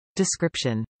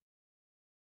Description.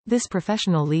 This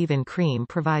professional leave-in cream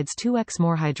provides 2x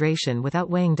more hydration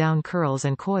without weighing down curls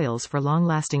and coils for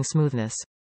long-lasting smoothness.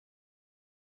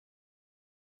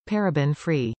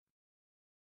 Paraben-free.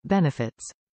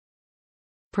 Benefits.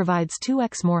 Provides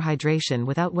 2x more hydration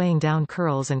without weighing down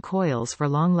curls and coils for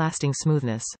long-lasting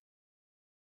smoothness.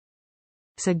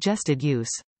 Suggested use.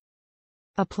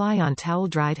 Apply on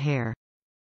towel-dried hair.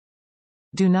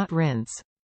 Do not rinse.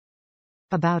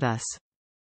 About us.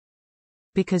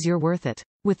 Because you're worth it.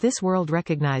 With this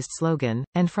world-recognized slogan,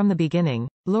 and from the beginning,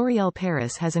 L'Oréal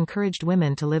Paris has encouraged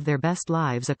women to live their best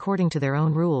lives according to their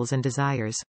own rules and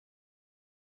desires.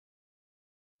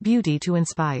 Beauty to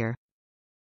inspire.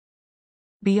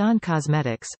 Beyond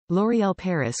cosmetics, L'Oréal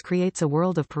Paris creates a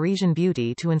world of Parisian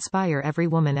beauty to inspire every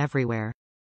woman everywhere.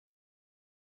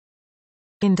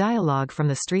 In dialogue from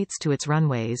the streets to its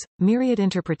runways, myriad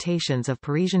interpretations of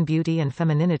Parisian beauty and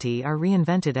femininity are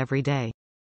reinvented every day.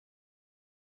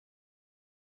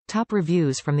 Top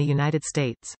reviews from the United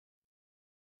States.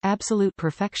 Absolute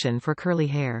perfection for curly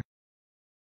hair.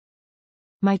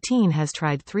 My teen has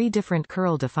tried 3 different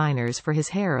curl definers for his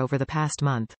hair over the past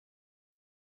month.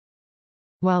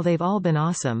 While they've all been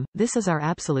awesome, this is our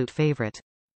absolute favorite.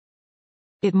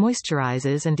 It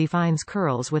moisturizes and defines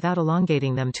curls without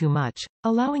elongating them too much,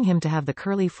 allowing him to have the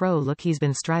curly fro look he's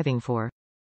been striving for.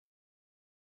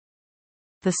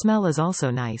 The smell is also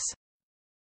nice.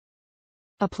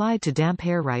 Applied to damp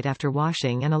hair right after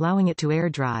washing and allowing it to air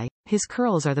dry, his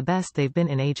curls are the best they've been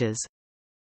in ages.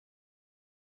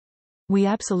 We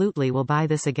absolutely will buy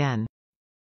this again.